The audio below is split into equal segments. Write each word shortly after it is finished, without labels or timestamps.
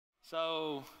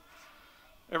So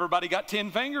everybody got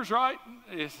 10 fingers, right?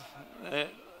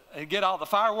 Get all the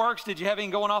fireworks. Did you have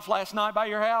any going off last night by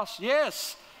your house?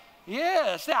 Yes.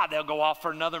 Yes. Now they'll go off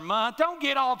for another month. Don't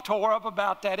get all tore up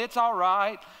about that. It's all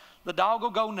right. The dog will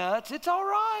go nuts. It's all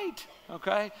right.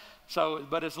 Okay? So,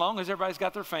 but as long as everybody's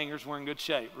got their fingers, we're in good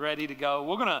shape, ready to go.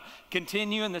 We're going to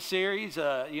continue in the series.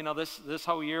 This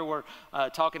whole year we're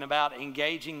talking about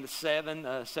engaging the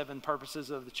seven purposes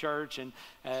of the church, and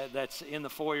that's in the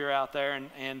foyer out there.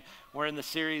 And we're in the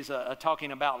series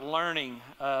talking about learning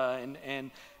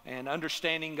and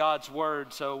understanding God's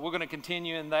Word. So we're going to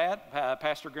continue in that.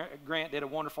 Pastor Grant did a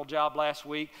wonderful job last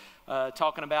week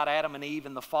talking about Adam and Eve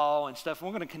and the fall and stuff. And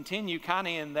we're going to continue kind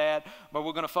of in that, but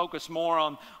we're going to focus more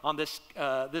on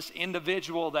this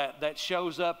individual that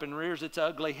shows up and rears its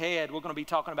ugly head. We're going to be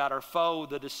talking about our foe,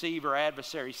 the deceiver,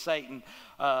 adversary, Satan,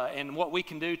 and what we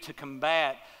can do to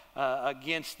combat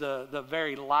against the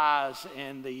very lies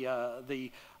and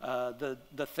the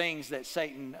things that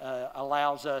Satan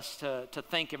allows us to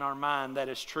think in our mind that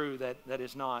is true, that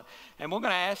is not. And we're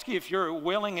going to ask you if you're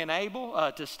willing and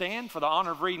able to stand for the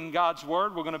honor of reading God's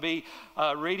Word. We're going to be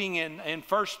reading in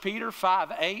 1 Peter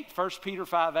 5:8, 1 Peter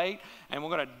 5:8, and we're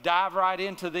going to dive right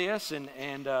into this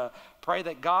and pray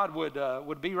that God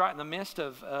would be right in the midst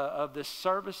of this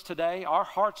service today. Our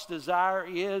heart's desire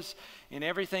is, in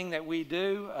everything that we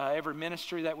do, every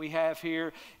ministry that we have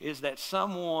here, is that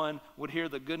someone would hear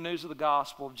the good news of the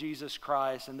gospel of Jesus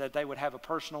Christ and that they would have a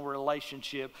personal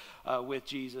relationship with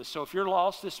Jesus. So if you're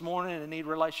lost this morning and need a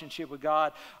relationship with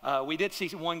God, we did see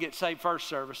one get saved first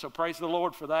service, so praise the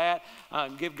Lord for that.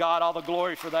 Give God all the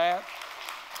glory for that.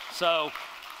 So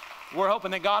we're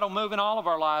hoping that God will move in all of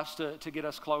our lives to get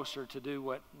us closer to do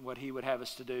what He would have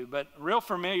us to do. But real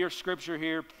familiar scripture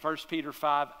here, 1 Peter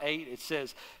 5:8, it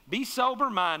says, "Be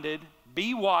sober-minded,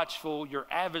 be watchful. Your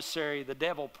adversary, the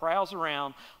devil, prowls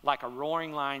around like a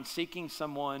roaring lion seeking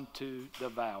someone to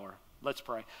devour." Let's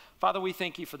pray. Father, we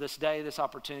thank you for this day, this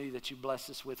opportunity that you blessed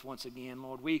us with once again,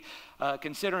 Lord. We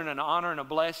consider it an honor and a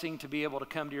blessing to be able to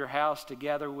come to your house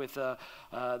together with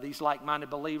these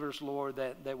like-minded believers, Lord,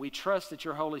 that we trust that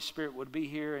your Holy Spirit would be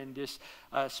here and just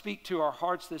speak to our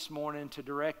hearts this morning to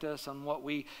direct us on what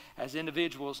we as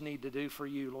individuals need to do for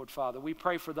you, Lord Father. We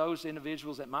pray for those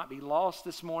individuals that might be lost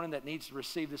this morning that needs to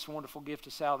receive this wonderful gift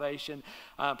of salvation,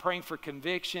 praying for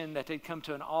conviction, that they'd come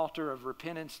to an altar of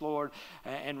repentance, Lord,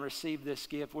 and receive this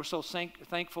gift. We're so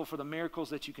thankful for the miracles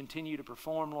that you continue to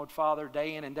perform, Lord Father,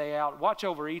 day in and day out. Watch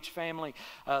over each family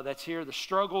that's here, the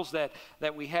struggles that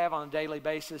we have on a daily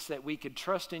basis, that we could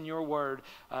trust in your word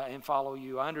and follow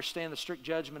you. I understand the strict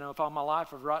judgment of all my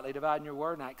life of rightly dividing your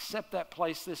word, and I accept that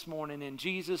place this morning. In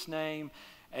Jesus' name,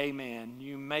 amen.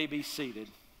 You may be seated.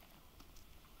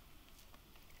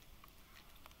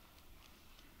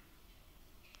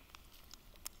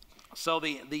 So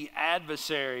the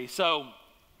adversary.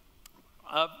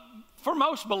 For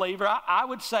most believers, I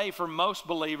would say for most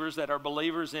believers that are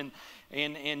believers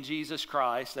in Jesus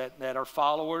Christ, that are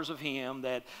followers of Him,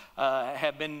 that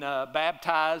have been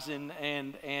baptized and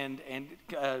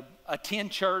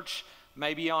attend church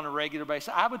maybe on a regular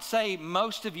basis, I would say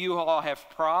most of you all have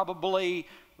probably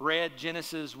read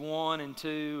Genesis 1 and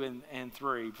 2 and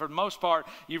 3. For the most part,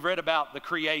 you've read about the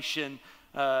creation,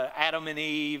 Adam and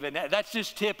Eve, and that's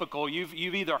just typical. You've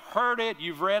either heard it,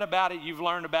 you've read about it, you've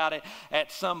learned about it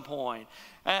at some point.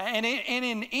 And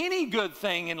in any good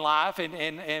thing in life,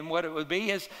 and what it would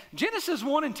be is Genesis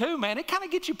 1 and 2, man, it kind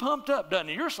of gets you pumped up, doesn't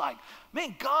it? You're just like,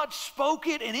 man, God spoke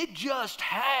it and it just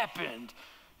happened.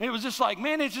 And it was just like,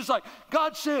 man, it's just like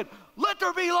God said, let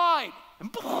there be light.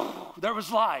 And boom, there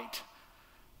was light.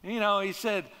 You know, He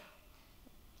said,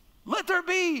 let there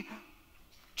be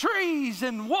trees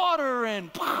and water, and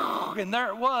there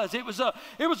it was. It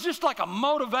was just like a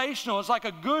motivational. It's like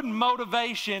a good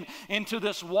motivation into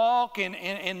this walk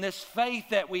and this faith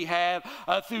that we have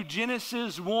through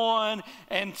Genesis 1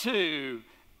 and 2.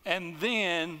 And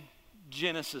then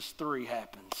Genesis 3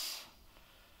 happens.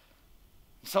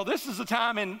 So this is the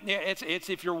time, and it's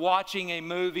if you're watching a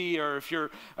movie or if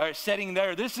you're sitting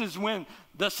there, this is when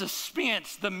the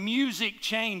suspense, the music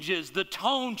changes, the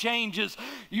tone changes.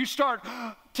 You start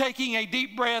taking a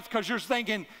deep breath because you're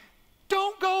thinking,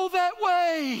 don't go that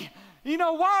way. You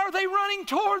know, why are they running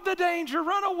toward the danger?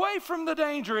 Run away from the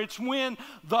danger. It's when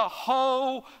the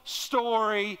whole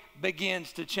story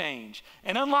begins to change.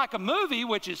 And unlike a movie,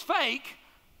 which is fake,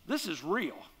 this is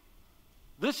real.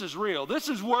 This is real. This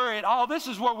is where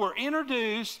we're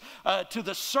introduced to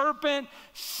the serpent,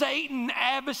 Satan,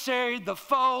 adversary, the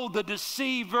foe, the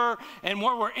deceiver, and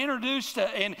where we're introduced to,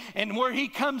 and where he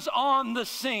comes on the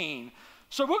scene.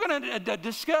 So we're going to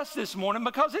discuss this morning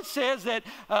because it says that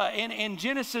in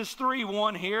Genesis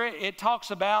 3:1 here, it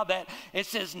talks about that. It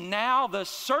says, now the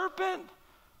serpent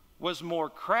was more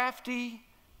crafty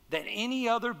than any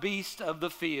other beast of the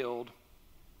field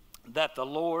that the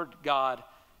Lord God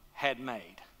had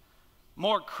made.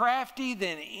 More crafty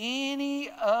than any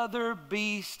other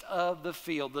beast of the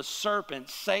field. The serpent,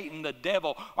 Satan, the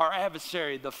devil, our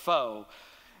adversary, the foe.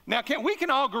 Now, we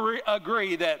can all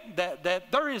agree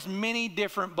that there is many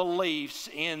different beliefs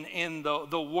in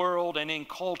the world and in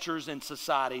cultures and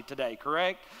society today,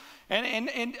 correct?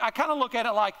 And I kind of look at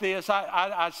it like this.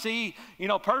 I see,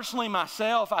 personally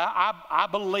myself, I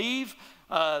believe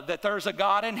that there's a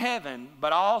God in heaven,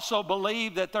 but I also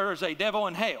believe that there's a devil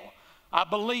in hell. I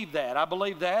believe that.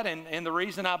 And the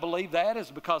reason I believe that is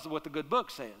because of what the good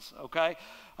book says, okay?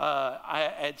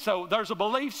 And so there's a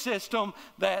belief system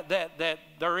that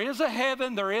there is a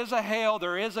heaven, there is a hell,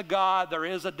 there is a God, there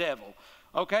is a devil,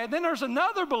 okay? Then there's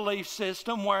another belief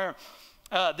system where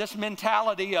this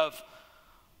mentality of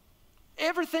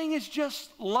everything is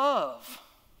just love.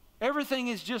 Everything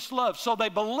is just love. So they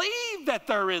believe that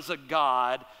there is a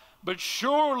God, but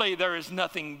surely there is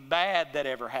nothing bad that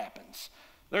ever happens.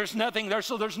 There's nothing there,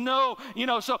 so there's no,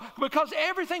 so because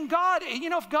everything God,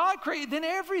 if God created, then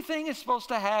everything is supposed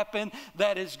to happen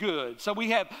that is good. So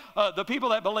we have the people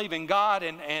that believe in God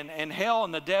and hell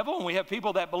and the devil, and we have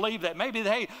people that believe that maybe,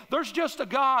 hey, there's just a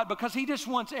God because he just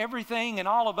wants everything and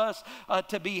all of us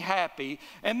to be happy.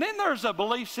 And then there's a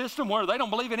belief system where they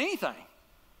don't believe in anything.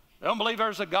 They don't believe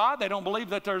there's a God. They don't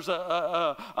believe that there's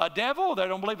a devil. They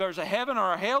don't believe there's a heaven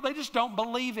or a hell. They just don't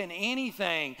believe in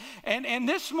anything. And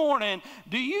this morning,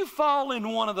 do you fall in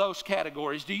one of those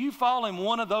categories? Do you fall in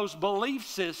one of those belief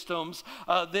systems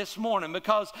this morning?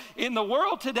 Because in the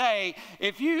world today,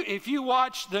 if you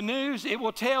watch the news, it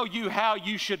will tell you how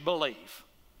you should believe,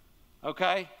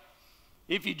 okay?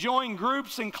 If you join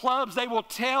groups and clubs, they will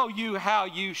tell you how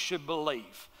you should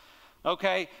believe.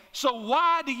 Okay, so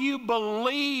why do you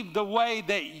believe the way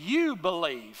that you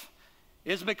believe?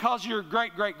 Is it because your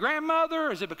great-great-grandmother?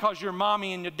 Is it because your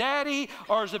mommy and your daddy?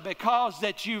 Or is it because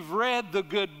that you've read the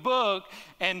good book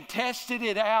and tested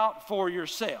it out for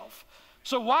yourself?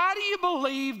 So why do you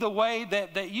believe the way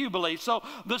that you believe? So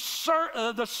the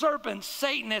serpent,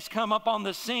 Satan, has come up on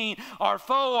the scene, our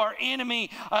foe, our enemy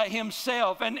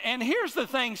himself. And here's the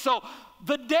thing. So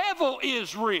the devil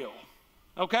is real,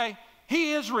 okay?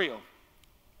 He is real.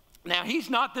 Now, he's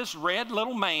not this red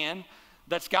little man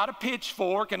that's got a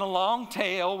pitchfork and a long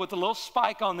tail with a little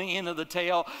spike on the end of the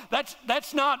tail.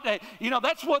 That's not,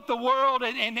 that's what the world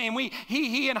and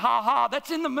he and ha-ha,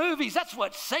 that's in the movies. That's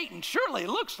what Satan surely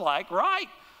looks like, right?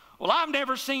 Well, I've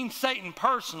never seen Satan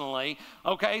personally,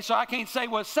 okay, so I can't say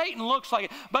what Satan looks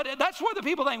like. But that's where the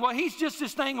people think, well, he's just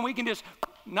this thing and we can just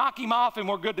knock him off and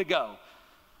we're good to go.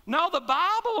 No, the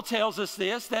Bible tells us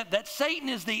this, that Satan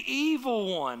is the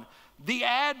evil one, the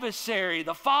adversary,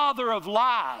 the father of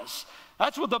lies.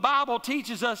 That's what the Bible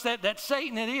teaches us that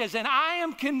Satan it is. And I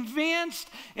am convinced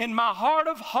in my heart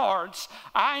of hearts,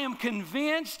 I am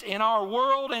convinced in our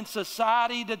world and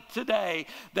society today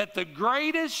that the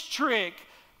greatest trick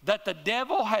that the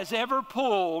devil has ever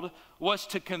pulled was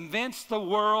to convince the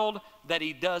world that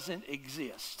he doesn't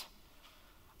exist.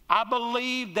 I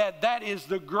believe that is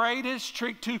the greatest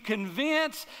trick, to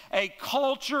convince a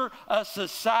culture, a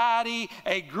society,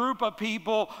 a group of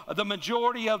people, the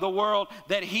majority of the world,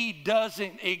 that he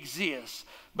doesn't exist.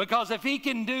 Because if he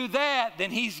can do that,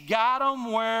 then he's got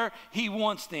them where he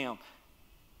wants them.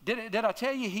 Did I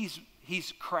tell you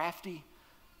he's crafty?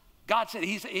 God said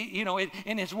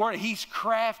in his word, he's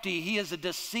crafty. He is a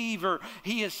deceiver.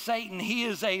 He is Satan. He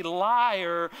is a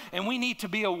liar. And we need to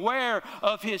be aware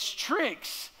of his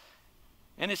tricks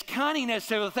and his cunningness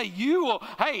to say,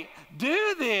 hey,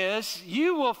 do this,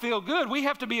 you will feel good. We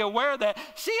have to be aware of that.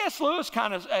 C.S. Lewis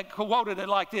kind of quoted it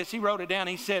like this. He wrote it down.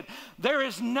 He said, there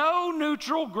is no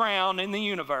neutral ground in the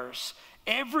universe.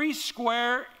 Every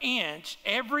square inch,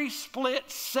 every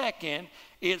split second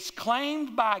is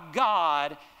claimed by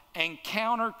God and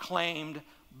counterclaimed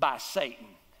by Satan.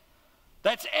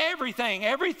 That's everything.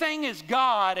 Everything is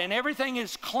God and everything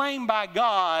is claimed by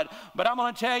God. But I'm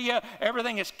going to tell you,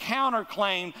 everything is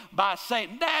counterclaimed by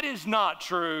Satan. That is not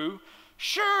true.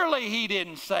 Surely he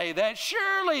didn't say that.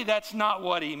 Surely that's not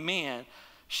what he meant.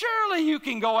 Surely you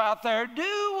can go out there,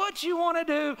 do what you want to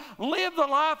do, live the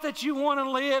life that you want to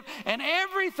live, and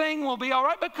everything will be all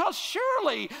right, because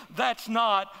surely that's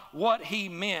not what he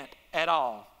meant at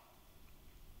all.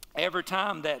 Every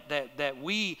time that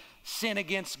we sin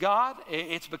against God,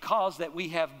 it's because that we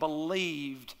have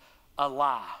believed a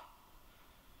lie.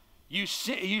 you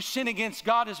sin against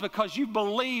God is because you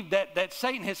believe that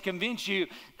Satan has convinced you,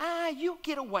 you'll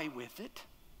get away with it.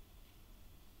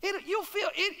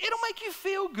 It'll make you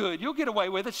feel good. You'll get away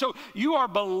with it. So you are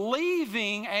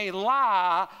believing a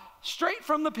lie straight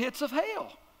from the pits of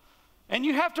hell. And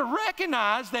you have to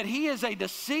recognize that he is a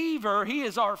deceiver. He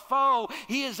is our foe.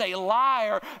 He is a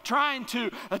liar trying to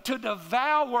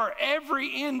devour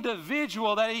every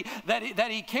individual that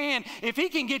he can. If he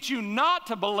can get you not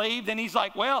to believe, then he's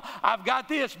like, well, I've got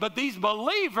this. But these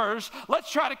believers, let's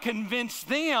try to convince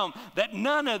them that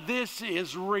none of this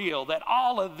is real, that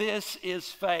all of this is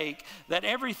fake, that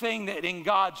everything that in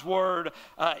God's word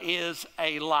is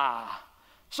a lie.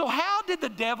 So how did the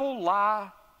devil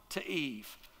lie to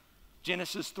Eve?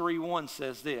 Genesis 3:1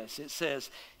 says this. It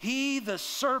says, he, the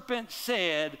serpent,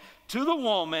 said to the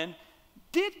woman,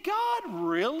 did God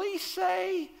really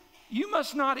say you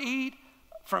must not eat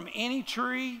from any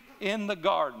tree in the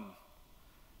garden?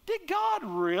 Did God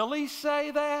really say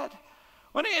that?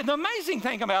 Well, the amazing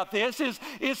thing about this is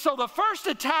so the first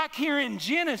attack here in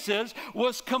Genesis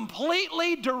was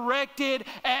completely directed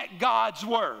at God's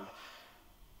word.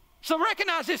 So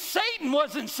recognize this, Satan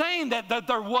wasn't saying that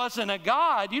there wasn't a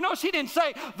God. You notice he didn't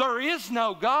say there is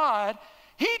no God.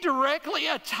 He directly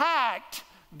attacked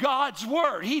God's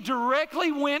word. He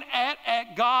directly went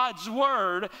at God's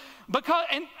word. Because,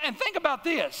 and think about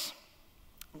this.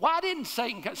 Why didn't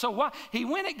Satan, he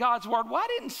went at God's word. Why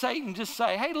didn't Satan just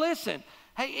say, hey, listen,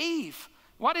 hey, Eve,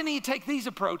 why didn't he take these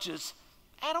approaches?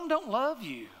 Adam don't love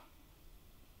you.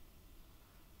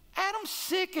 Adam's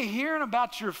sick of hearing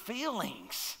about your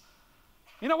feelings.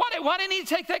 You know, why didn't he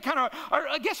take that kind of, or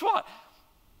guess what?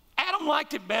 Adam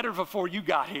liked it better before you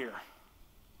got here.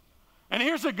 And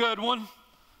here's a good one.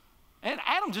 And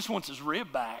Adam just wants his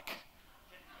rib back.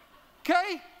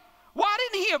 Okay? Why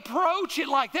didn't he approach it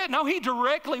like that? No, he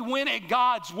directly went at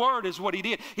God's word is what he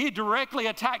did. He directly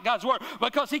attacked God's word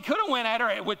because he could have went at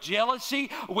her with jealousy,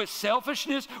 with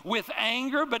selfishness, with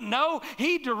anger. But no,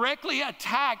 he directly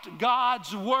attacked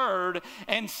God's word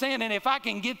and saying, and if I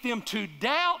can get them to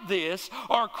doubt this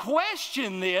or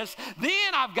question this,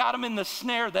 then I've got them in the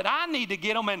snare that I need to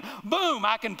get them. And boom,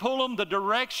 I can pull them the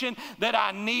direction that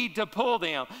I need to pull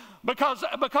them. Because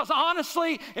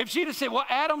honestly, if she'd have said, well,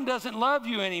 Adam doesn't love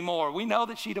you anymore, we know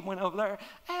that she'd have went over there,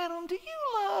 Adam, do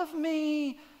you love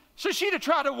me? So she'd have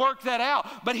tried to work that out.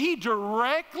 But he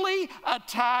directly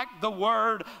attacked the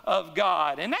word of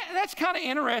God. And that's kind of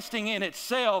interesting in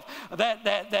itself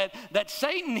that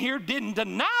Satan here didn't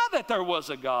deny that there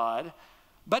was a God,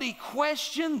 but he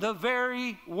questioned the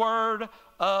very word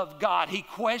of God. He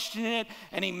questioned it,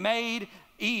 and he made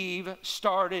Eve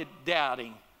started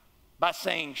doubting by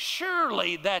saying,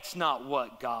 surely that's not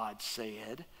what God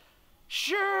said.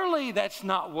 Surely that's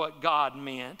not what God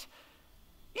meant.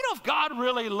 You know, if God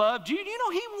really loved you, you know,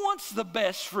 he wants the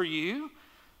best for you.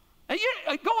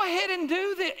 Go ahead and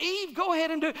do that. Eve, go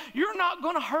ahead and do it. You're not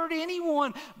going to hurt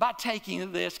anyone by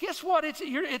taking this. Guess what?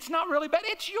 It's not really bad.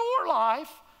 It's your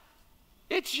life.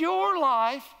 It's your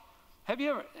life. Have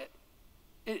you ever,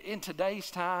 in today's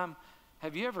time,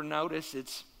 have you ever noticed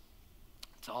it's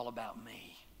all about me?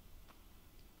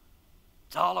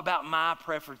 It's all about my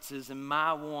preferences and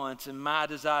my wants and my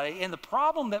desire. And the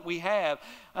problem that we have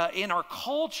in our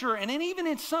culture and even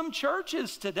in some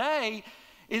churches today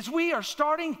is we are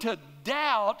starting to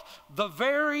doubt the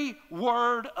very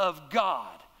word of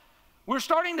God. We're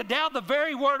starting to doubt the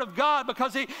very word of God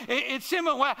because it's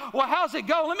similar. Well, how's it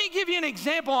go? Let me give you an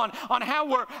example on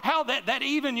how that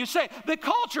even you say the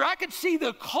culture. I could see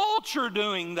the culture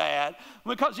doing that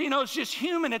because, you know, it's just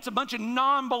human. It's a bunch of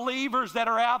non-believers that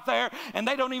are out there and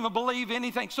they don't even believe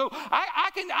anything. So I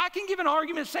can give an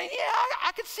argument saying, yeah,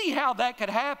 I could see how that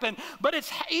could happen, but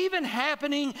it's even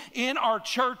happening in our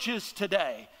churches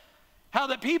today. How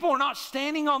that people are not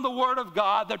standing on the word of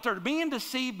God, that they're being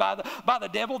deceived by the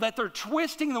devil, that they're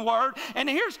twisting the word. And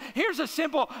here's a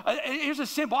simple,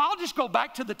 I'll just go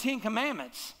back to the 10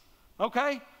 Commandments,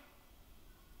 okay?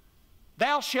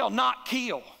 Thou shalt not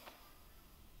kill.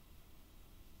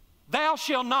 Thou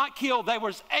shalt not kill. There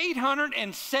was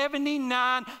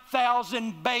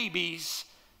 879,000 babies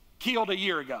killed a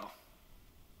year ago.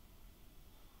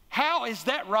 How is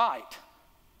that right?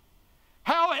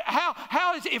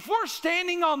 How is, if we're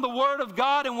standing on the word of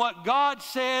God and what God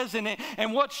says and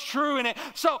what's true in it,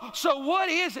 so what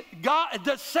is it?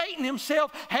 Satan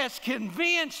himself has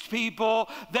convinced people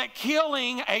that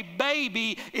killing a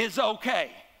baby is okay,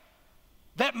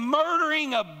 that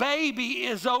murdering a baby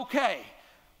is okay,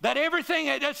 that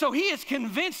everything, so he has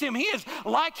convinced him, he is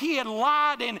like he had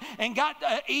lied and got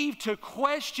Eve to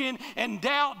question and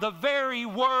doubt the very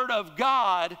word of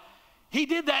God. He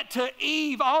did that to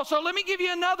Eve also. Let me give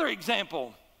you another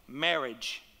example.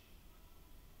 Marriage.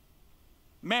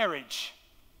 Marriage.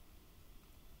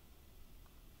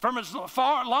 From as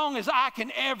far long as I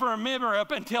can ever remember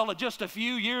up until just a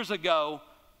few years ago,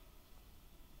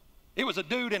 it was a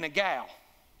dude and a gal.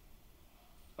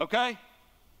 Okay?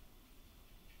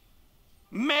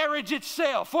 Marriage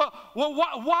itself. Well,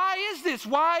 why is this?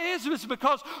 Why is this?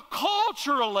 Because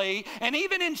culturally, and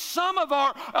even in some of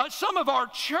our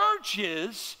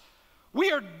churches,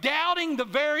 we are doubting the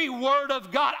very Word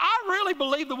of God. I really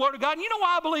believe the Word of God. And you know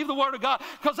why I believe the Word of God?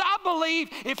 Because I believe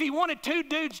if He wanted two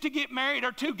dudes to get married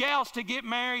or two gals to get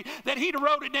married, that He'd have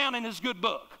wrote it down in His good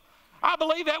book. I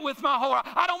believe that with my whole heart.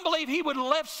 I don't believe He would have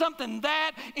left something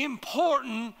that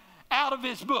important out of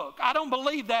His book. I don't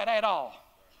believe that at all.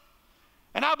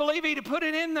 And I believe He'd put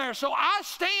it in there. So I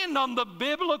stand on the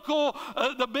biblical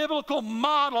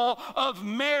model of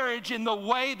marriage in the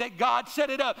way that God set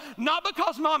it up. Not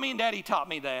because Mommy and Daddy taught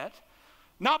me that.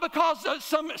 Not because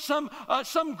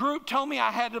some group told me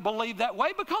I had to believe that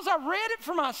way. Because I read it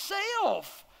for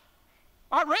myself.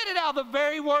 I read it out of the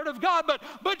very Word of God.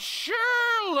 But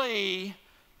surely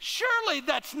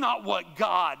that's not what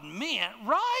God meant,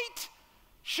 right?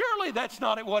 Surely that's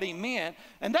not what He meant.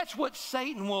 And that's what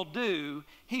Satan will do.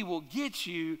 He will get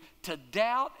you to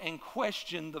doubt and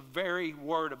question the very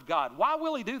Word of God. Why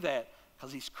will he do that?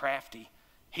 Because he's crafty.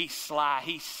 He's sly.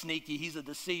 He's sneaky. He's a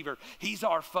deceiver. He's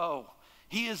our foe.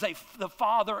 He is the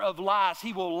father of lies.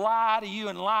 He will lie to you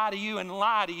and lie to you and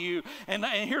lie to you. And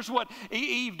here's what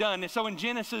Eve done. And so in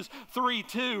Genesis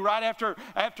 3:2, right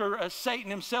after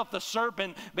Satan himself, the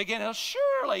serpent, began,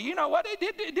 surely, you know what,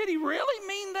 did he really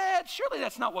mean that? Surely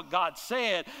that's not what God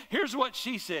said. Here's what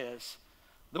she says.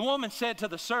 The woman said to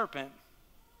the serpent,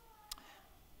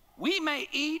 we may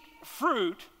eat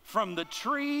fruit from the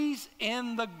trees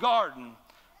in the garden.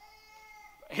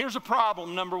 Here's a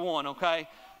problem, number one, okay?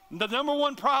 The number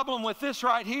one problem with this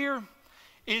right here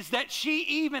is that she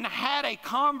even had a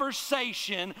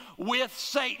conversation with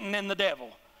Satan and the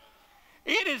devil.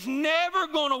 It is never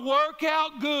going to work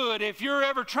out good if you're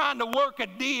ever trying to work a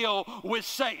deal with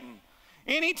Satan.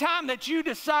 Anytime that you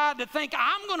decide to think,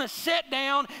 I'm going to sit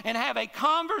down and have a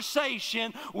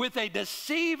conversation with a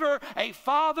deceiver, a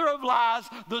father of lies,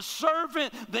 the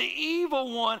serpent, the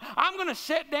evil one, I'm going to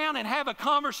sit down and have a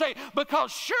conversation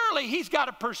because surely he's got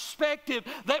a perspective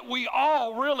that we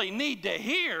all really need to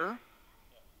hear.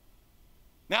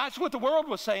 Now, that's what the world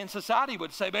was saying, society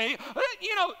would say. But,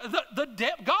 you know,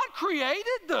 God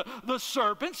created the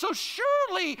serpent, so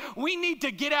surely we need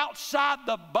to get outside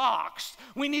the box.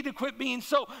 We need to quit being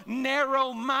so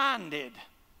narrow-minded.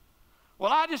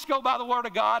 Well, I just go by the Word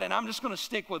of God, and I'm just going to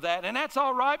stick with that. And that's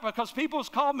all right because people's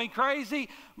called me crazy,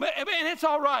 and it's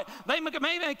all right. They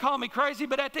may call me crazy,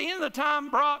 but at the end of the time,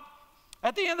 Brock,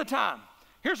 at the end of the time,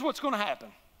 here's what's going to happen.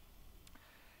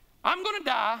 I'm going to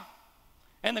die.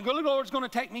 And the good Lord's going to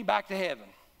take me back to heaven.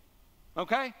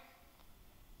 Okay?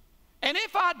 And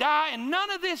if I die and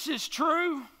none of this is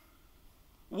true,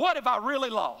 what have I really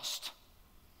lost?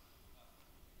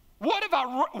 What have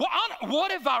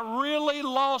I really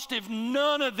lost if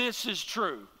none of this is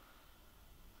true?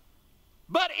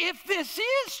 But if this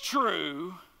is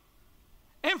true,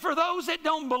 and for those that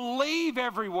don't believe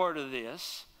every word of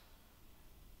this,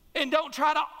 and don't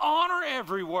try to honor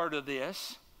every word of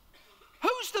this,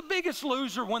 who's the biggest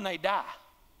loser when they die?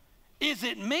 Is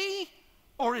it me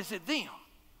or is it them?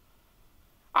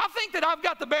 I think that I've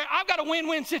got a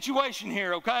win-win situation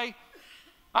here, okay?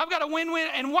 I've got a win-win.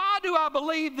 And why do I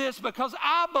believe this? Because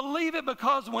I believe it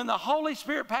because when the Holy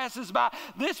Spirit passes by,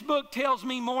 this book tells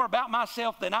me more about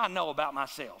myself than I know about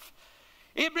myself.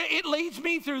 It leads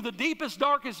me through the deepest,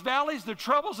 darkest valleys, the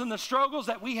troubles and the struggles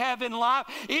that we have in life.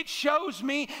 It shows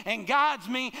me and guides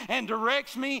me and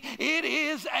directs me. It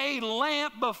is a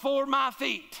lamp before my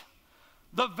feet.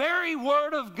 The very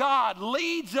Word of God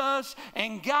leads us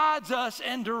and guides us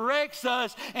and directs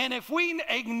us. And if we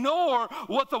ignore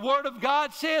what the Word of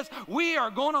God says, we are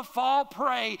going to fall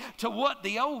prey to what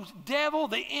the old devil,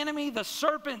 the enemy, the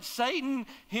serpent, Satan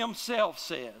himself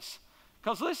says.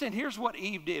 Because listen, here's what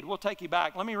Eve did. We'll take you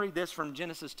back. Let me read this from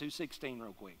Genesis 2:16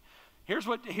 real quick. Here's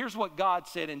what God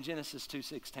said in Genesis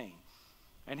 2:16.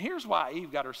 And here's why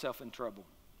Eve got herself in trouble.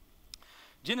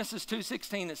 Genesis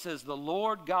 2:16, it says, the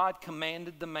Lord God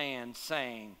commanded the man,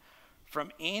 saying,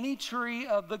 from any tree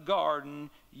of the garden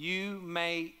you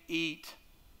may eat,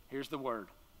 here's the word,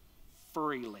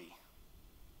 freely.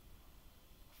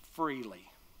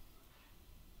 Freely.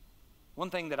 One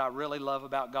thing that I really love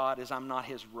about God is I'm not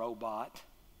his robot.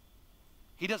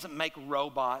 He doesn't make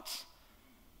robots,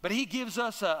 but he gives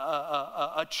us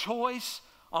a choice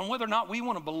on whether or not we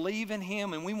want to believe in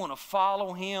him and we want to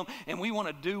follow him and we want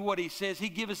to do what he says. He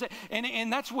gives us that.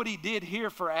 And that's what he did here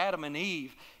for Adam and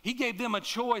Eve. He gave them a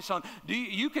choice on,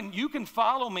 you can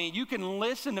follow me, you can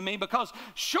listen to me, because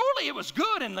surely it was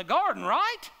good in the garden,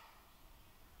 right?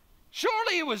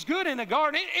 Surely it was good in the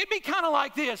garden. It'd be kind of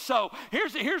like this. So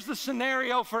here's the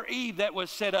scenario for Eve that was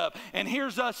set up. And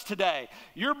here's us today.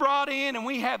 You're brought in and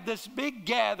we have this big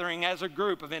gathering as a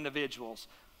group of individuals.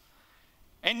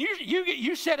 And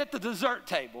you sit at the dessert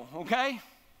table, okay?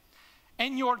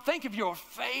 And think of your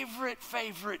favorite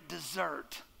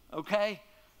dessert, okay?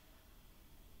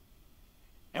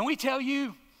 And we tell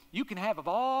you, you can have of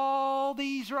all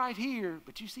these right here,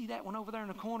 but you see that one over there in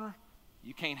the corner?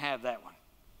 You can't have that one.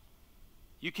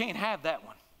 You can't have that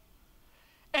one.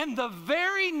 And the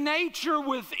very nature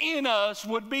within us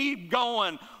would be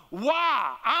going,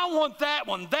 why? I want that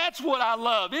one. That's what I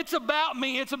love. It's about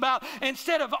me. It's about,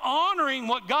 instead of honoring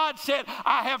what God said,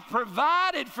 I have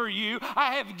provided for you.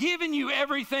 I have given you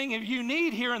everything you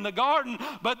need here in the garden,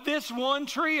 but this one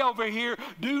tree over here,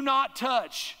 do not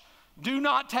touch. Do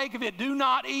not take of it. Do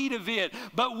not eat of it.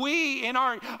 But we, in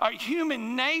our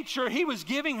human nature, he was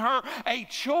giving her a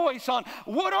choice on,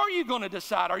 what are you going to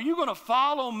decide? Are you going to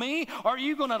follow me? Or are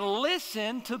you going to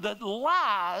listen to the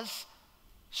lies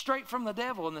straight from the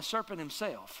devil and the serpent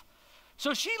himself?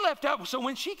 So she left out. So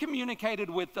when she communicated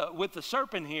with the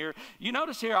serpent here, you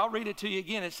notice here, I'll read it to you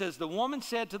again. It says, the woman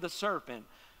said to the serpent,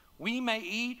 we may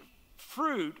eat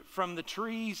fruit from the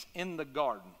trees in the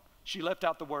garden. She left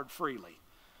out the word freely.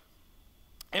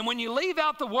 And when you leave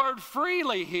out the word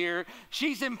freely here,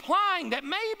 she's implying that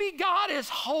maybe God is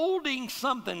holding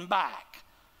something back.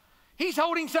 He's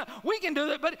holding something. We can do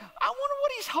that, but I wonder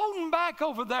what he's holding back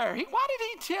over there. Why did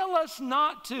he tell us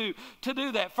not to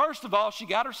do that? First of all, she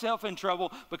got herself in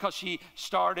trouble because she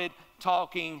started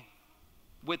talking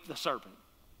with the serpent.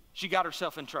 She got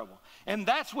herself in trouble. And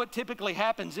that's what typically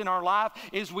happens in our life,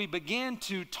 is we begin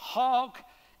to talk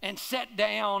and sit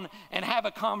down and have a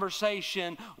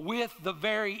conversation with the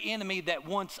very enemy that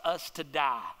wants us to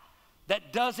die,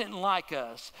 that doesn't like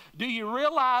us. Do you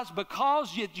realize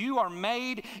because you are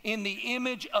made in the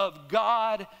image of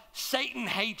God, Satan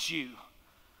hates you?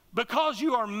 Because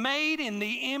you are made in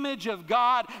the image of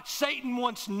God, Satan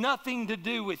wants nothing to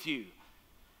do with you.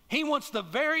 He wants the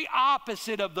very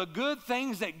opposite of the good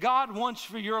things that God wants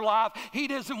for your life. He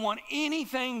doesn't want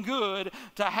anything good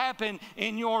to happen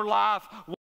in your life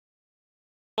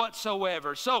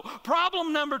whatsoever. So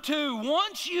problem number 2,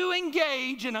 once you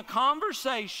engage in a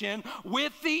conversation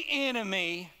with the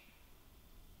enemy,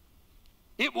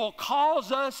 it will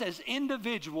cause us as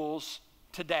individuals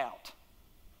to doubt.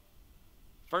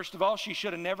 First of all, she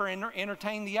should have never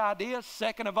entertained the idea.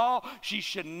 Second of all, she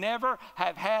should never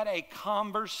have had a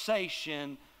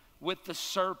conversation with the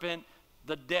serpent,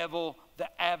 the devil, the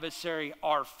adversary,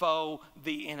 our foe,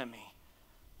 the enemy.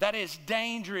 That is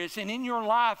dangerous. And in your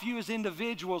life, you as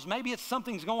individuals, maybe it's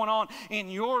something's going on in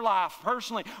your life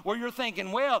personally where you're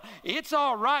thinking, well, it's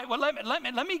all right. Well,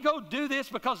 let me go do this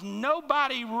because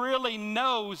nobody really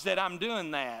knows that I'm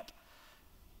doing that.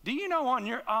 Do you know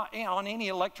on any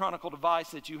electronic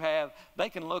device that you have, they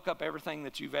can look up everything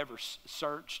that you've ever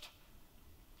searched,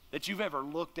 that you've ever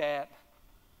looked at,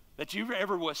 that you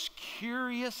ever was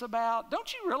curious about?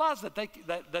 Don't you realize that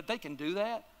they can do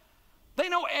that? They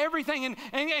know everything,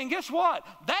 and guess what?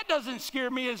 That doesn't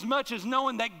scare me as much as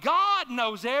knowing that God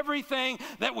knows everything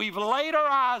that we've laid our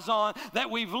eyes on, that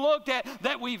we've looked at,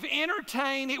 that we've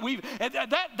entertained.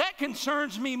 That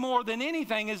concerns me more than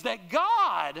anything, is that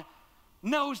God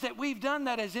knows that we've done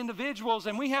that as individuals,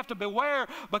 and we have to beware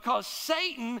because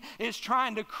Satan is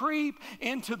trying to creep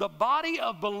into the body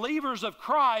of believers of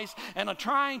Christ and are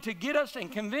trying to get us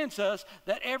and convince us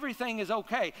that everything is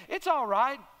okay. It's all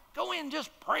right. Go in and just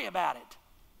pray about it.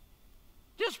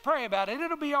 Just pray about it.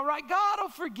 It'll be all right. God will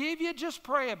forgive you. Just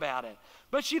pray about it.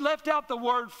 But she left out the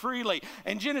word freely.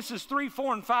 In Genesis 3,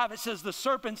 4, and 5, it says, the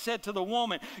serpent said to the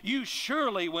woman, you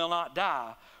surely will not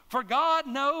die. For God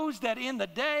knows that in the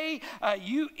day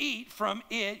you eat from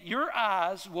it, your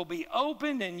eyes will be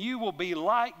opened and you will be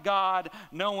like God,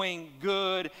 knowing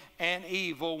good and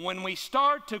evil. When we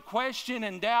start to question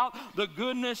and doubt the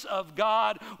goodness of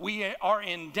God, we are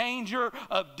in danger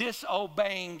of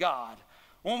disobeying God.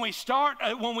 When we start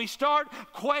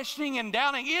questioning and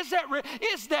doubting, is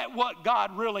that what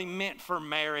God really meant for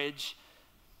marriage?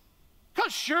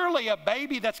 Because surely a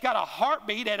baby that's got a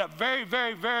heartbeat at a very,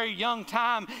 very, very young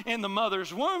time in the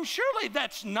mother's womb, surely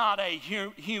that's not a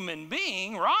human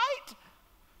being, right?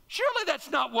 Surely that's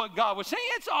not what God was saying.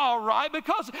 It's all right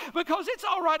because it's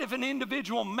all right if an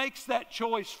individual makes that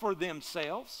choice for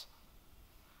themselves.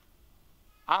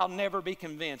 I'll never be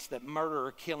convinced that murder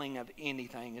or killing of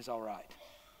anything is all right.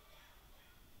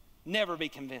 Never be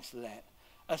convinced of that.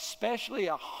 Especially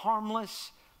a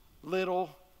harmless little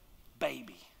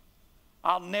baby.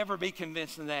 I'll never be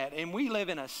convinced of that. And we live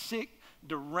in a sick,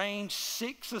 deranged,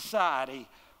 sick society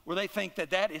where they think that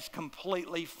that is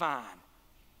completely fine.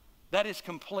 That is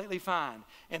completely fine.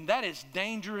 And that is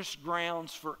dangerous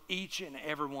grounds for each and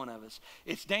every one of us.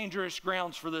 It's dangerous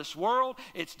grounds for this world.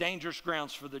 It's dangerous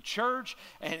grounds for the church.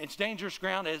 And it's dangerous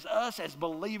ground as us as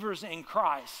believers in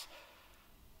Christ.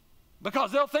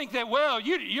 Because they'll think that, well,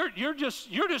 you're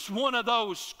just one of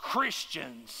those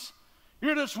Christians.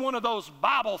 You're just one of those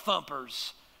Bible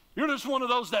thumpers. You're just one of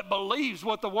those that believes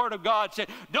what the Word of God said.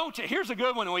 Don't you? Here's a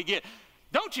good one we get.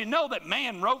 Don't you know that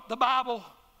man wrote the Bible?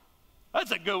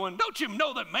 That's a good one. Don't you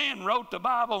know that man wrote the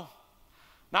Bible?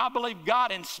 Now, I believe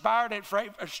God inspired it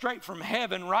straight from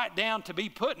heaven right down to be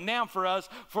put down for us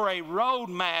for a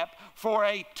roadmap, for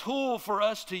a tool for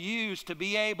us to use to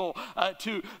be able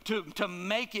to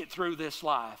make it through this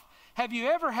life. Have you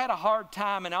ever had a hard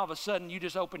time and all of a sudden you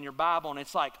just open your Bible and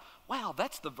it's like, wow,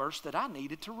 that's the verse that I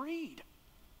needed to read?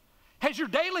 Has your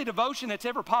daily devotion that's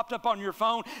ever popped up on your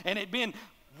phone and it been,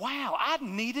 wow, I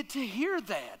needed to hear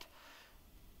that?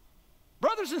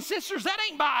 Brothers and sisters, that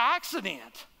ain't by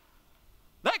accident.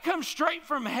 That comes straight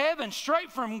from heaven,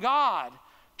 straight from God,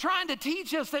 trying to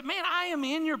teach us that, man, I am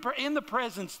in the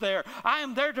presence there. I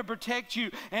am there to protect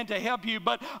you and to help you.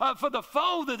 But for the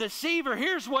foe, the deceiver,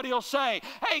 here's what he'll say.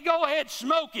 Hey, go ahead,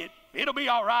 smoke it. It'll be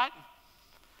all right.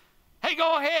 Hey,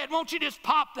 go ahead. Won't you just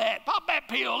pop that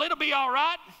pill? It'll be all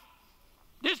right.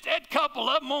 Just that couple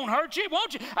of them won't hurt you.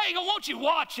 Won't you? Hey, won't you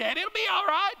watch that? It'll be all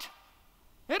right.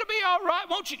 It'll be all right.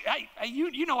 Won't you? Hey,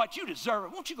 you know what? You deserve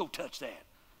it. Won't you go touch that?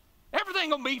 Everything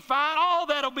will be fine. All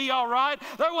that'll be all right.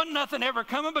 There wasn't nothing ever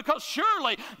coming because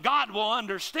surely God will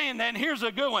understand that. And here's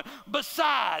a good one.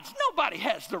 Besides, nobody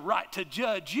has the right to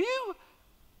judge you.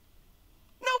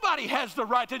 Nobody has the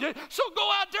right to judge. So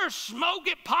go out there, smoke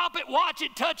it, pop it, watch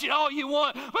it, touch it all you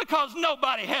want because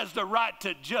nobody has the right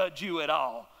to judge you at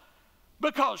all.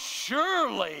 Because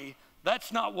surely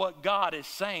that's not what God is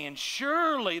saying.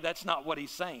 Surely that's not what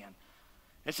he's saying.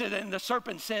 It said, and the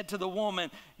serpent said to the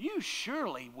woman, you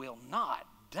surely will not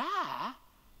die.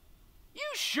 You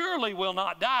surely will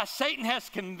not die. Satan has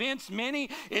convinced many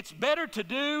it's better to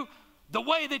do the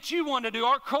way that you want to do.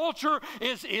 Our culture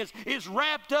is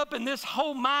wrapped up in this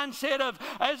whole mindset of,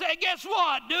 guess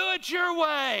what? Do it your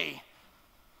way.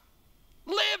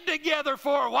 Live together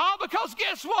for a while because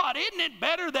guess what? Isn't it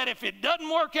better that if it doesn't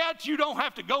work out, you don't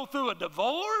have to go through a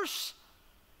divorce?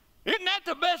 Isn't that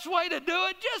the best way to do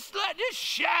it? Just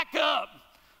shack up,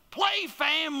 play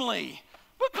family,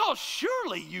 because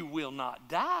surely you will not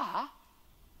die.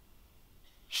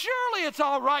 Surely it's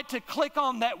all right to click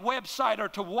on that website or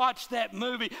to watch that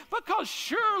movie, because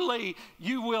surely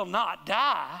you will not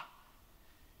die.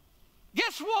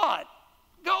 Guess what?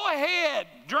 Go ahead,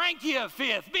 drink you a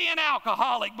fifth, be an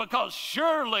alcoholic, because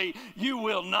surely you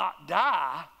will not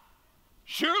die.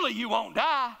 Surely you won't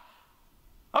die.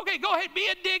 Okay, go ahead, be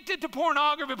addicted to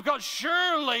pornography because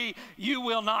surely you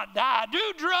will not die.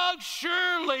 Do drugs,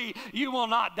 surely you will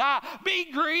not die. Be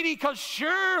greedy because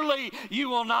surely you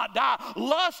will not die.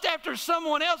 Lust after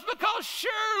someone else because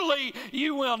surely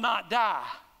you will not die.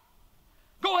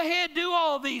 Go ahead, do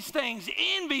all these things.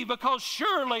 Envy because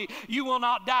surely you will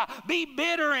not die. Be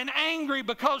bitter and angry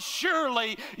because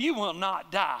surely you will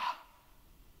not die.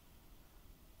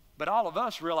 But all of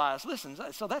us realize, listen,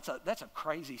 so that's a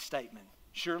crazy statement.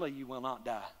 Surely you will not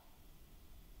die.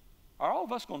 Are all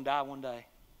of us going to die one day?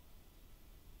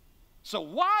 So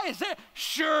why is that?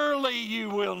 Surely you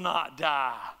will not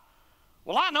die.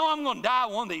 Well, I know I'm going to die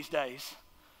one of these days.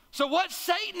 So what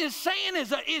Satan is saying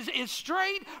is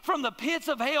straight from the pits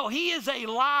of hell. He is a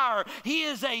liar. He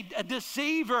is a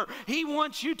deceiver. He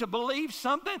wants you to believe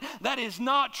something that is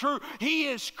not true. He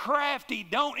is crafty.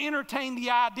 Don't entertain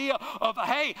the idea of,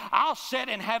 hey, I'll sit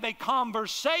and have a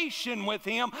conversation with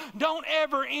him. Don't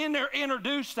ever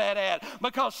introduce that at.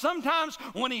 Because sometimes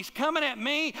when he's coming at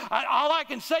me, all I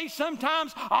can say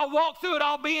sometimes, I'll walk through it,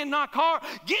 I'll be in my car.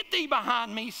 Get thee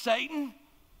behind me, Satan.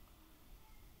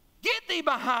 Get thee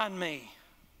behind me.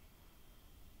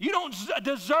 You don't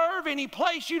deserve any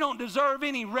place. You don't deserve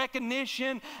any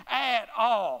recognition at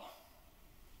all.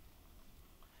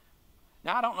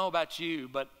 Now, I don't know about you,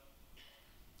 but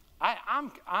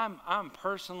I'm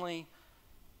personally,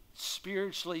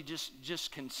 spiritually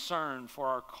just concerned for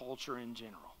our culture in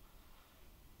general.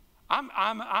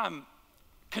 I'm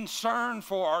concerned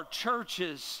for our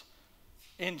churches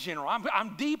in general.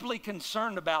 I'm deeply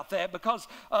concerned about that because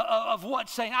of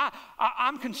what's saying.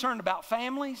 I'm concerned about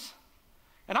families.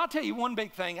 And I'll tell you one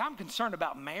big thing, I'm concerned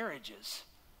about marriages.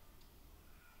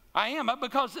 I am,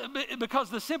 because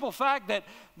the simple fact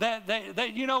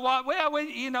that you know what,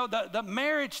 the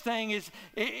marriage thing is,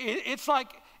 it's like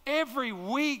every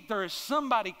week there is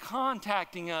somebody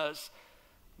contacting us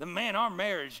that, man, our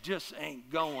marriage just ain't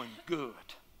going good.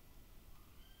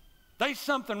 There's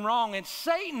something wrong, and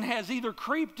Satan has either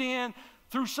creeped in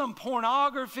through some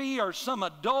pornography or some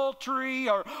adultery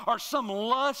or some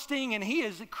lusting, and he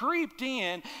has creeped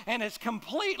in and has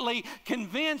completely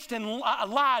convinced and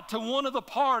lied to one of the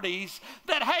parties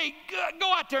that, hey,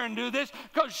 go out there and do this,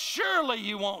 because surely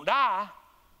you won't die.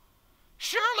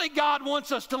 Surely God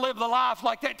wants us to live the life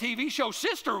like that TV show,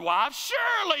 Sister Wives.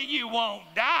 Surely you won't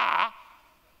die.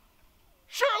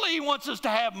 Surely he wants us to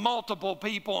have multiple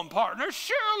people and partners.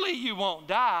 Surely you won't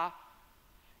die.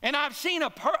 And I've seen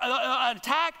an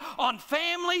attack on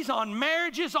families, on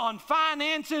marriages, on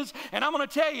finances. And I'm going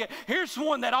to tell you, here's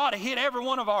one that ought to hit every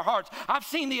one of our hearts. I've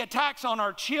seen the attacks on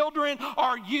our children,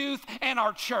 our youth, and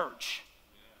our church.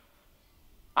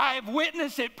 I have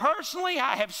witnessed it personally.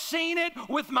 I have seen it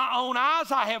with my own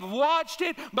eyes. I have watched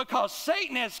it because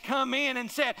Satan has come in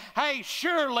and said, hey,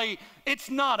 surely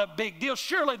it's not a big deal.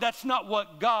 Surely that's not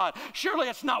surely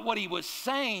that's not what he was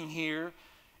saying here.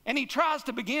 And he tries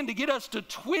to begin to get us to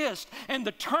twist and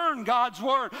to turn God's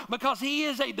word, because he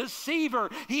is a deceiver.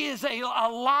 He is a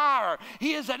liar.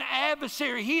 He is an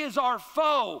adversary. He is our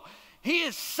foe. He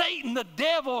is Satan, the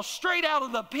devil, straight out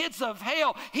of the pits of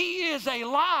hell. He is a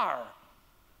liar.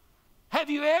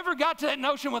 Have you ever got to that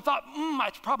notion and thought,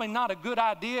 it's probably not a good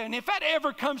idea? And if that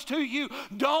ever comes to you,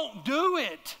 don't do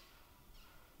it.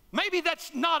 Maybe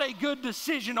that's not a good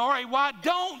decision or a why.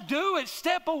 Don't do it.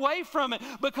 Step away from it,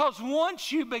 because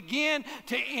once you begin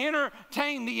to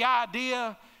entertain the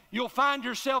idea, you'll find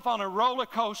yourself on a roller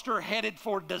coaster headed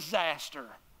for disaster.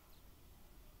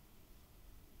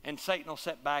 And Satan will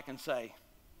sit back and say,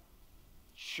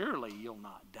 surely you'll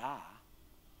not die.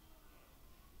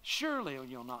 Surely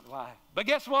you'll not die. But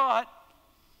guess what?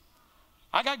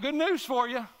 I got good news for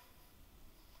you.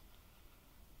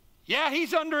 Yeah,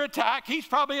 he's under attack. He's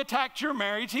probably attacked your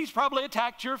marriage. He's probably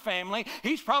attacked your family.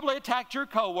 He's probably attacked your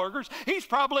coworkers. He's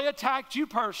probably attacked you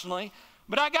personally.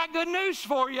 But I got good news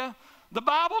for you. The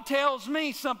Bible tells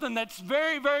me something that's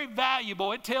very, very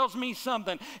valuable. It tells me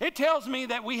something. It tells me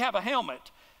that we have a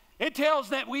helmet. It tells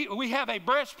that we have a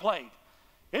breastplate.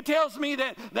 It tells me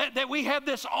that we have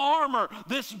this armor,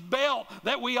 this belt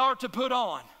that we are to put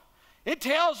on. It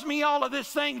tells me all of these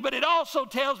things, but it also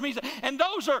tells me, and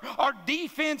those are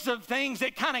defensive things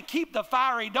that kind of keep the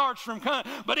fiery darts from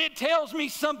coming, but it tells me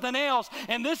something else,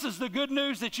 and this is the good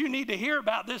news that you need to hear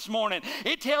about this morning.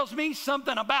 It tells me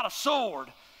something about a sword.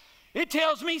 It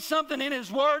tells me something in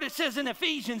his word. It says in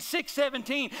Ephesians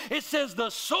 6:17, it says the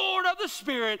sword of the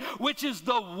Spirit, which is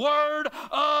the word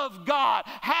of God.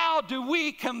 How do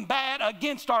we combat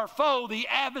against our foe, the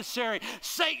adversary,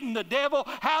 Satan, the devil?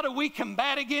 How do we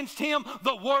combat against him?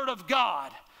 The word of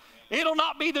God. It'll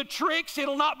not be the tricks.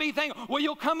 It'll not be things. Well,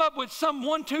 you'll come up with some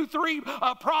 1, 2, 3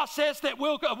 process that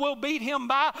will beat him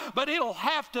by, but it'll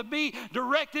have to be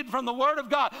directed from the Word of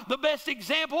God. The best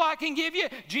example I can give you,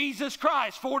 Jesus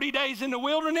Christ, 40 days in the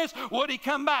wilderness. What did he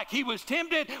come back? He was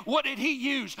tempted. What did he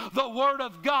use? The Word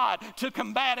of God to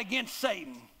combat against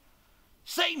Satan.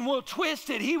 Satan will twist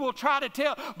it. He will try to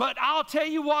tell. But I'll tell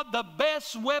you what, the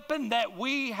best weapon that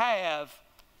we have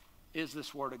is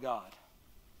this Word of God.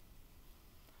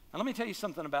 Now, let me tell you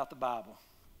something about the Bible.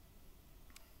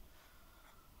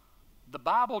 The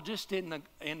Bible just isn't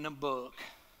in the book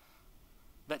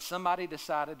that somebody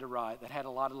decided to write that had a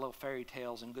lot of little fairy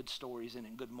tales and good stories in it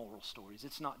and good moral stories.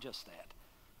 It's not just that.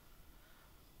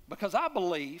 Because I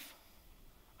believe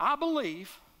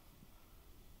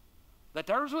that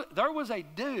there was a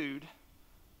dude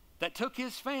that took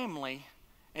his family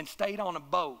and stayed on a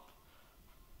boat.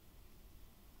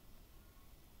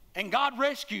 And God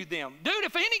rescued them. Dude,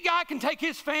 if any guy can take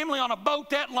his family on a boat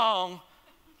that long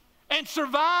and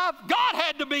survive, God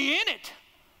had to be in it.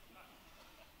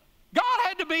 God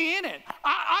had to be in it.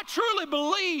 I truly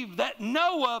believe that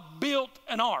Noah built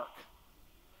an ark.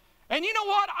 And you know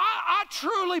what? I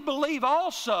truly believe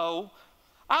also,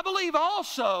 that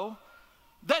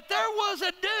there was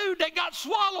a dude that got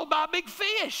swallowed by a big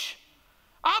fish.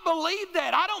 I believe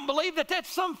that. I don't believe that that's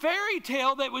some fairy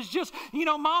tale that was just,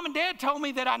 Mom and Dad told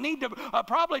me that I need to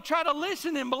probably try to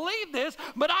listen and believe this,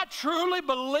 but I truly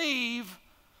believe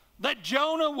that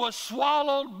Jonah was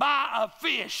swallowed by a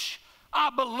fish.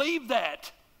 I believe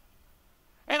that.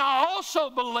 And I also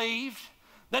believe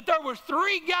that there were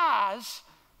 3 guys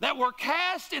that were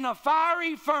cast in a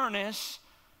fiery furnace,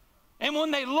 And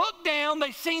when they looked down,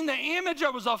 they seen the image.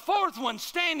 There was a fourth one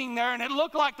standing there, and it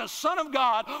looked like the Son of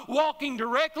God walking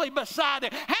directly beside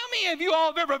it. How many of you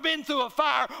all have ever been through a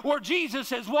fire where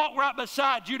Jesus has walked right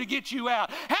beside you to get you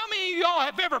out? How many of you all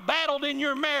have ever battled in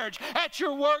your marriage, at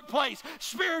your workplace,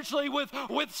 spiritually with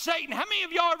Satan? How many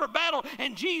of y'all ever battled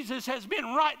and Jesus has been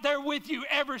right there with you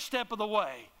every step of the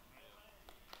way?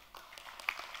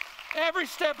 Every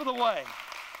step of the way.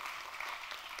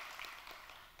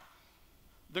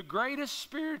 The greatest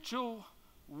spiritual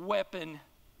weapon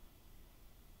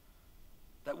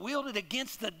that wielded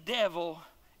against the devil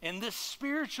in this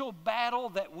spiritual battle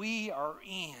that we are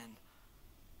in.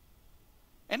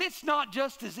 And it's not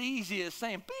just as easy as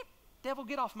saying, beep, devil,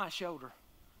 get off my shoulder.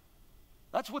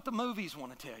 That's what the movies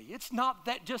want to tell you. It's not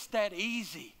just that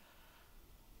easy.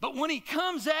 But when he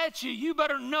comes at you, you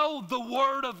better know the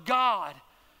Word of God.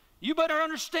 You better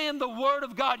understand the Word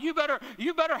of God. You better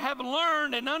have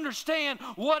learned and understand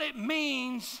what it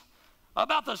means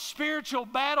about the spiritual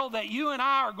battle that you and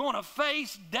I are going to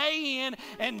face day in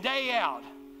and day out.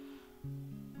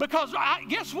 Because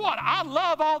guess what? I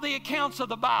love all the accounts of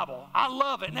the Bible. I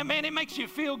love it. And man, it makes you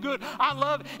feel good. I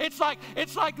love it. It's like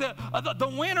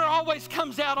the winner always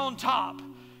comes out on top.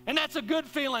 And that's a good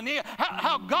feeling.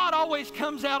 How God always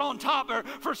comes out on top, or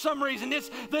for some reason,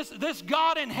 this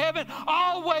God in heaven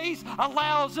always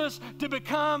allows us to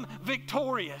become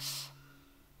victorious.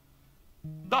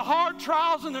 The hard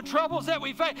trials and the troubles that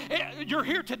we face, you're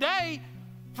here today.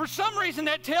 For some reason,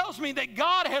 that tells me that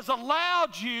God has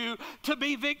allowed you to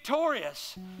be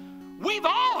victorious. We've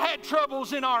all had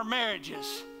troubles in our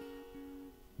marriages.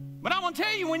 But I want to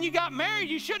tell you, when you got married,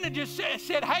 you shouldn't have just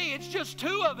said, hey, it's just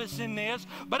two of us in this.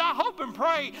 But I hope and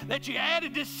pray that you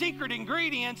added this secret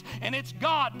ingredients, and it's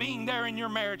God being there in your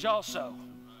marriage also.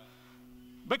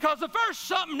 Because if there's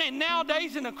something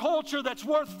nowadays in a culture that's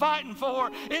worth fighting for,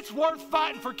 it's worth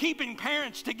fighting for keeping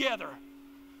parents together.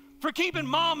 For keeping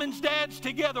mom and dads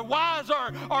together. Why is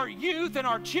our youth and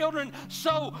our children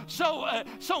so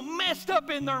messed up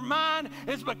in their mind?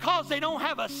 Is because they don't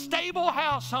have a stable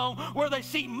house home where they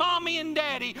see mommy and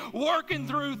daddy working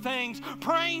through things,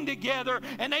 praying together,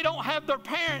 and they don't have their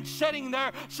parents sitting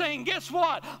there saying, guess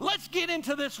what? Let's get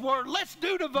into this word. Let's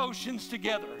do devotions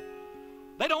together.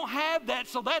 They don't have that,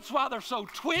 so that's why they're so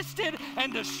twisted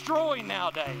and destroyed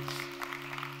nowadays.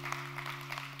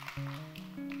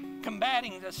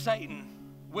 Combating the Satan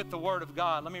with the Word of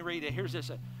God. Let me read it. Here's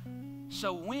this.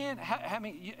 So have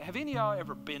any of y'all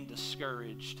ever been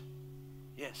discouraged?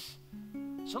 Yes.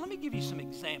 So let me give you some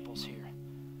examples here.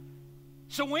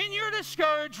 So when you're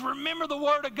discouraged, remember the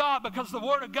Word of God, because the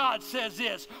Word of God says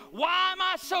this: why am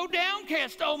I so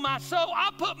downcast, O my soul?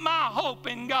 I put my hope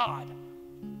in God.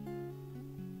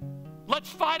 Let's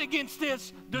fight against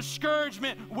this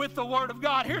discouragement with the Word of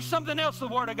God. Here's something else the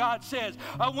Word of God says.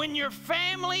 When your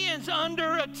family is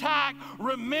under attack,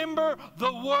 remember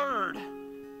the Word.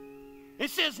 It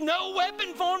says, no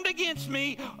weapon formed against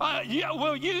me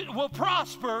will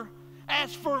prosper.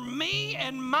 As for me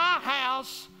and my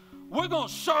house, we're going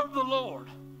to serve the Lord.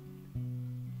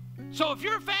 So if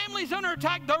your family's under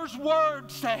attack, there's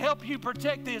words to help you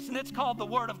protect this, and it's called the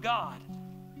Word of God.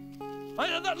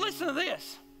 Listen to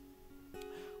this.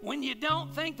 When you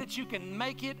don't think that you can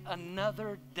make it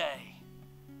another day,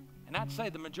 and I'd say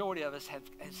the majority of us have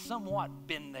somewhat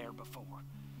been there before.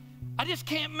 I just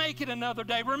can't make it another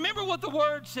day. Remember what the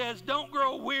Word says: don't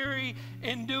grow weary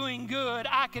in doing good.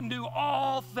 I can do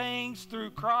all things through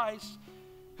Christ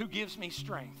who gives me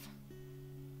strength.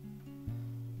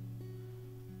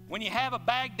 When you have a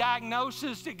bad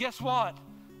diagnosis, guess what?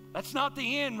 That's not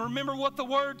the end. Remember what the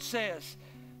Word says.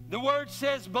 The Word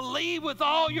says, believe with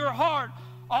all your heart.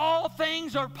 All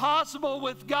things are possible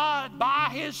with God. By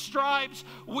His stripes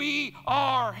we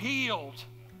are healed.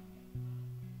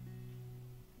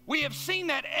 We have seen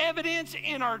that evidence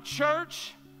in our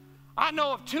church. I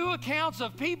know of 2 accounts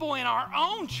of people in our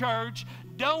own church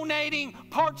donating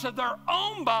parts of their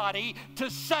own body to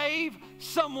save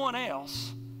someone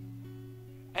else.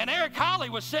 And Eric Holly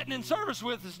was sitting in service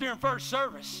with us during first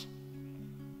service.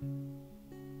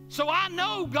 So I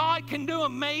know God can do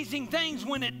amazing things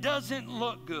when it doesn't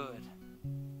look good.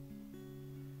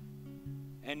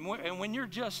 And when you're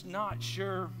just not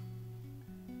sure,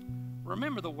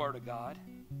 remember the Word of God.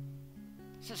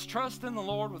 It says, trust in the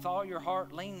Lord with all your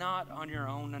heart. Lean not on your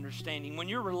own understanding. When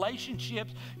your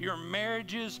relationships, your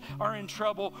marriages are in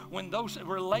trouble, when those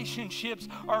relationships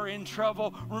are in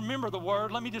trouble, remember the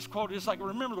Word. Let me just quote it. It's like,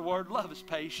 remember the Word. Love is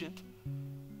patient.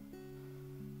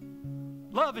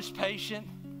 Love is patient.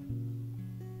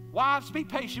 Wives, be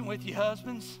patient with your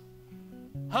husbands.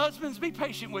 Husbands, be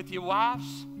patient with your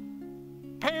wives.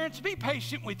 Parents, be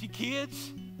patient with your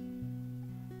kids.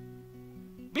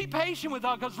 Be patient with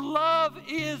God, because love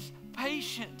is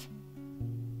patient.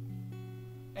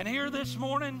 And here this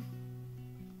morning,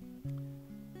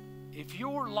 if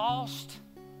you're lost,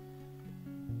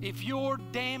 if you're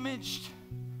damaged,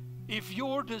 if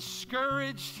you're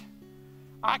discouraged,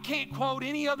 I can't quote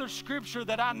any other scripture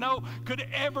that I know could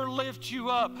ever lift you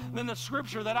up than the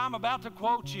scripture that I'm about to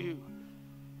quote you.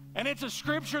 And it's a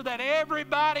scripture that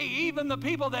everybody, even the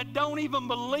people that don't even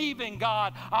believe in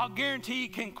God, I'll guarantee you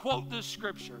can quote this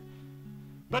scripture.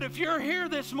 But if you're here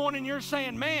this morning, you're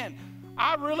saying, man,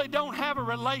 I really don't have a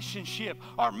relationship,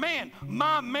 or man,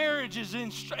 my marriage is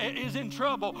in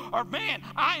trouble, or man,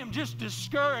 I am just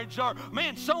discouraged, or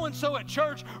man, so-and-so at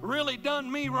church really done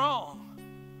me wrong.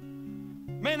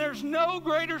 Man, there's no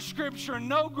greater scripture,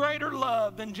 no greater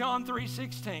love than John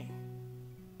 3:16.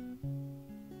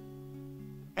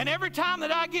 And every time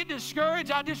that I get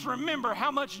discouraged, I just remember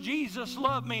how much Jesus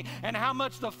loved me and how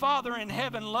much the Father in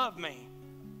heaven loved me.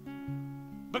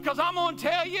 Because I'm going to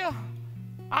tell you,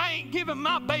 I ain't giving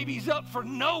my babies up for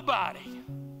nobody.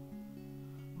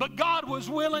 But God was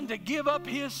willing to give up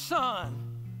His Son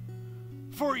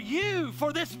for you,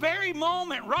 for this very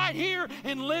moment right here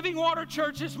in Living Water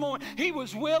Church this morning. He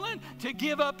was willing to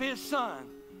give up His Son,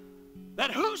 that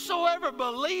whosoever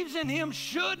believes in Him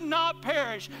should not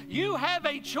perish. You have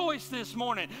a choice this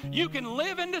morning. You can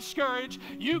live in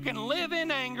discouragement. You can live in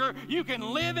anger. You can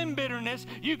live in bitterness.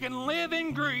 You can live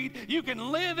in greed. You can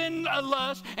live in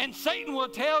lust. And Satan will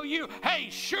tell you, hey,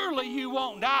 surely you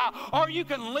won't die. Or you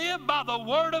can live by the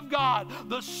Word of God,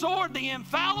 the sword, the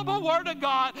infallible Word of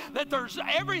God, that there's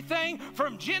everything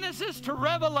from Genesis to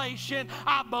Revelation.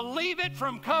 I believe it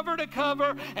from cover to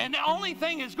cover. And the only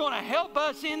thing that's going to help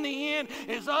us in the end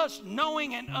is us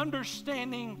knowing and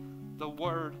understanding the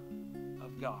Word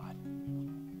of God.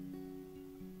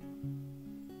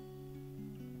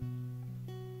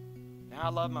 Now, I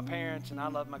love my parents and I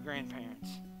love my grandparents,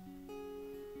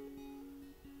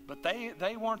 but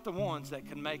they weren't the ones that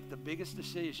could make the biggest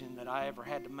decision that I ever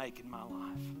had to make in my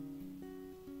life.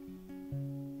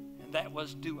 And that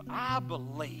was, do I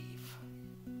believe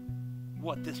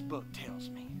what this book tells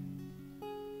me?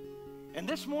 And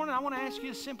this morning, I want to ask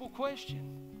you a simple question.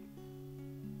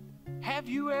 Have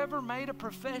you ever made a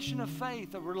profession of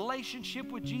faith, a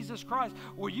relationship with Jesus Christ,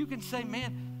 where you can say,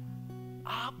 man,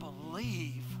 I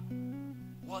believe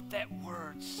what that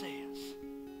Word says?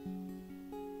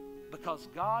 Because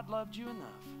God loved you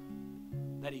enough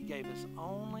that He gave His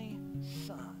only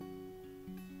Son.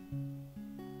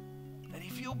 That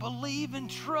if you'll believe and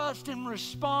trust and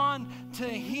respond to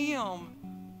Him,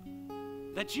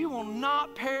 that you will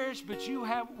not perish, but you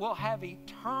will have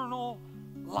eternal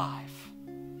life.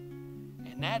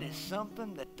 And that is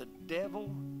something that the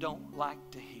devil don't like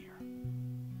to hear.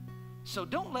 So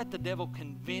don't let the devil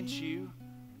convince you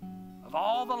of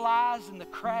all the lies and the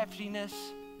craftiness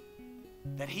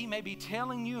that he may be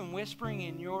telling you and whispering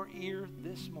in your ear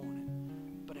this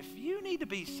morning. But if you need to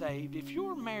be saved, if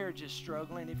your marriage is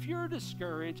struggling, if you're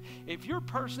discouraged, if your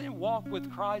personal walk with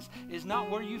Christ is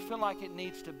not where you feel like it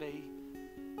needs to be,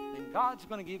 then God's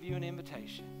going to give you an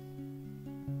invitation.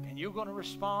 And you're going to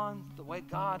respond the way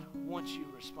God wants you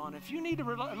to respond. If you need a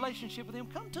relationship with Him,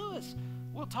 come to us.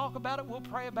 We'll talk about it. We'll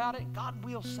pray about it. God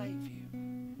will save you.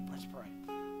 Let's pray.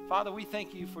 Father, we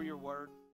thank you for your Word.